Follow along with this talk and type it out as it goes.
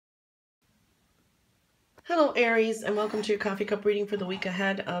Hello, Aries, and welcome to your coffee cup reading for the week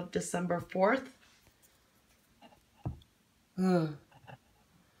ahead of December 4th.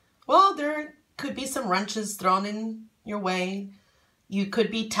 Well, there could be some wrenches thrown in your way. You could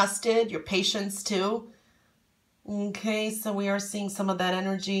be tested, your patience too. Okay, so we are seeing some of that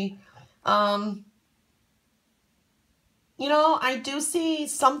energy. I do see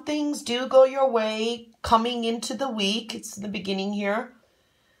some things do go your way coming into the week. It's the beginning here.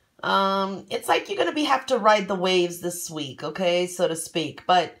 It's like you're going to have to ride the waves this week, okay, so to speak.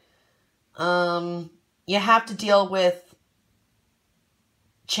 But you have to deal with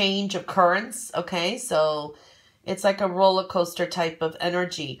change of currents, okay? So it's like a roller coaster type of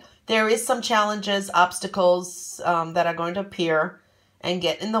energy. There is some challenges, obstacles that are going to appear and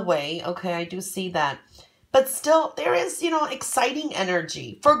get in the way, okay? I do see that. But still, there is, exciting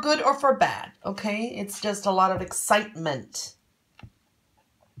energy, for good or for bad, okay? It's just a lot of excitement.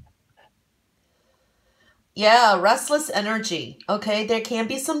 Yeah, restless energy, okay? There can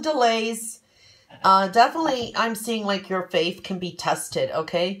be some delays. Definitely, I'm seeing like your faith can be tested,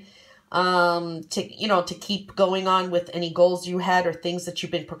 okay? To keep going on with any goals you had or things that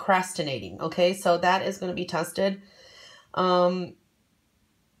you've been procrastinating, okay? So that is going to be tested.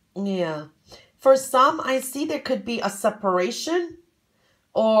 Yeah. For some, I see there could be a separation,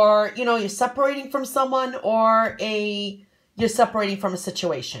 or, you're separating from someone, or you're separating from a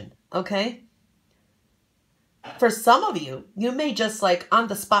situation, okay? For some of you, you may just like on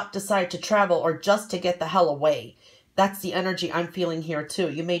the spot decide to travel or just to get the hell away. That's the energy I'm feeling here too.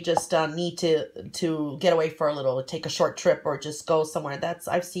 You may just need to get away for a little, take a short trip, or just go somewhere.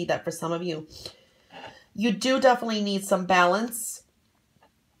 I see that for some of you. You do definitely need some balance.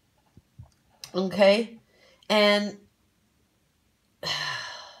 Okay? And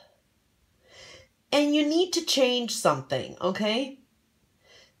you need to change something, okay?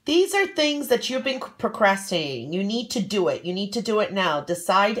 These are things that you've been procrastinating. You need to do it. You need to do it now.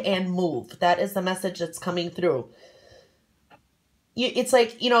 Decide and move. That is the message that's coming through. It's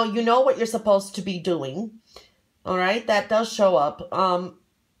like, you know what you're supposed to be doing. All right? That does show up.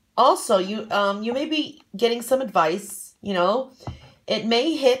 Also, you may be getting some advice, It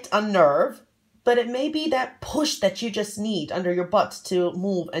may hit a nerve, but it may be that push that you just need under your butt to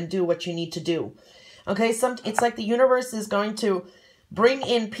move and do what you need to do. Okay? It's like the universe is going to bring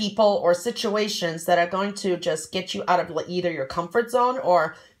in people or situations that are going to just get you out of either your comfort zone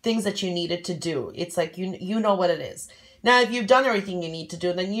or things that you needed to do. It's like you know what it is. Now, if you've done everything you need to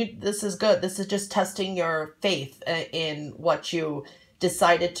do, then this is good. This is just testing your faith in what you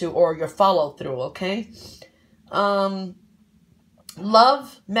decided to, or your follow through, okay? Love,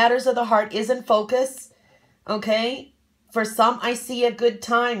 matters of the heart is in focus, okay? For some, I see a good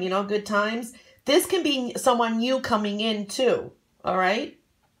time, good times. This can be someone new coming in too, all right?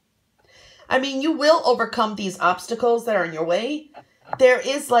 I mean, you will overcome these obstacles that are in your way. There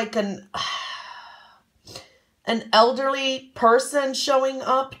is like an elderly person showing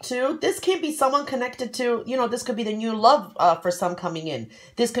up too. This can be someone connected to, this could be the new love for some coming in.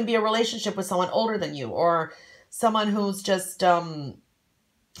 This can be a relationship with someone older than you, or someone who's just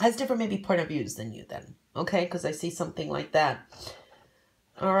has different maybe point of views than you then, okay? Because I see something like that.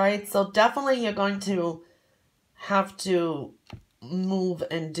 All right, so definitely you're going to have to move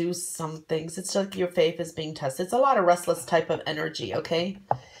and do some things. It's like your faith is being tested. It's a lot of restless type of energy, okay?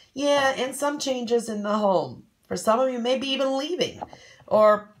 Yeah, and some changes in the home. For some of you, maybe even leaving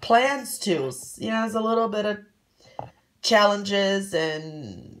or plans to. There's a little bit of challenges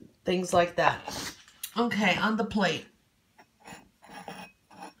and things like that. Okay, on the plate.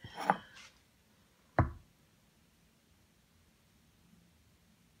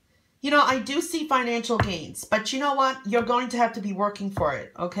 I do see financial gains, but you know what? You're going to have to be working for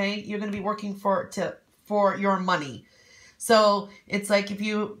it, okay? You're going to be working for your money. So it's like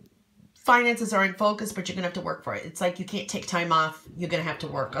finances are in focus, but you're going to have to work for it. It's like you can't take time off. You're going to have to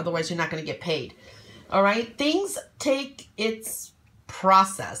work. Otherwise, you're not going to get paid. All right? Things take its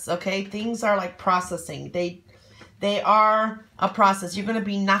process, okay? Things are like processing. They are a process. You're going to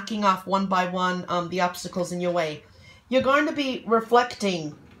be knocking off one by one the obstacles in your way. You're going to be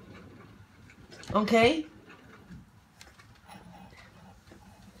reflecting, okay?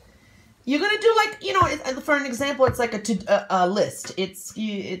 You're going to do like, for an example, it's like a list.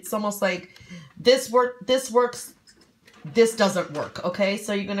 It's almost like this works, this doesn't work, okay?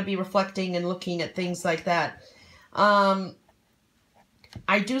 So you're going to be reflecting and looking at things like that.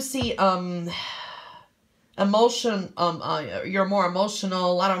 I do see emotion, you're more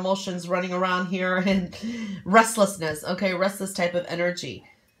emotional, a lot of emotions running around here, and restlessness, okay? Restless type of energy.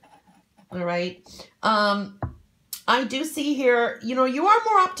 All right. I do see here, you are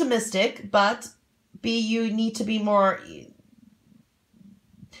more optimistic, but you need to be more, you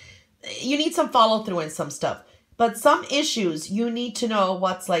need some follow through in some stuff. But some issues, you need to know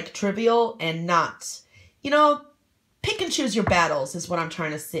what's like trivial and not. You know, pick and choose your battles is what I'm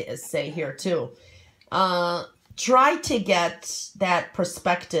trying to say here too. Try to get that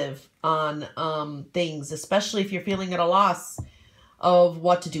perspective on things, especially if you're feeling at a loss of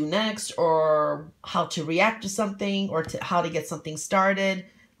what to do next or how to react to something or how to get something started.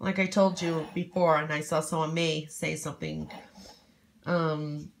 Like I told you before, and I saw someone may say something.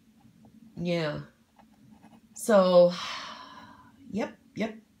 Yeah. So, yep,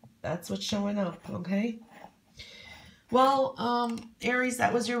 that's what's showing up, okay? Well, Aries,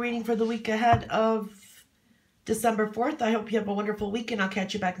 that was your reading for the week ahead of December 4th. I hope you have a wonderful week, and I'll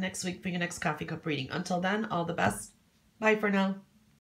catch you back next week for your next coffee cup reading. Until then, all the best. Bye for now.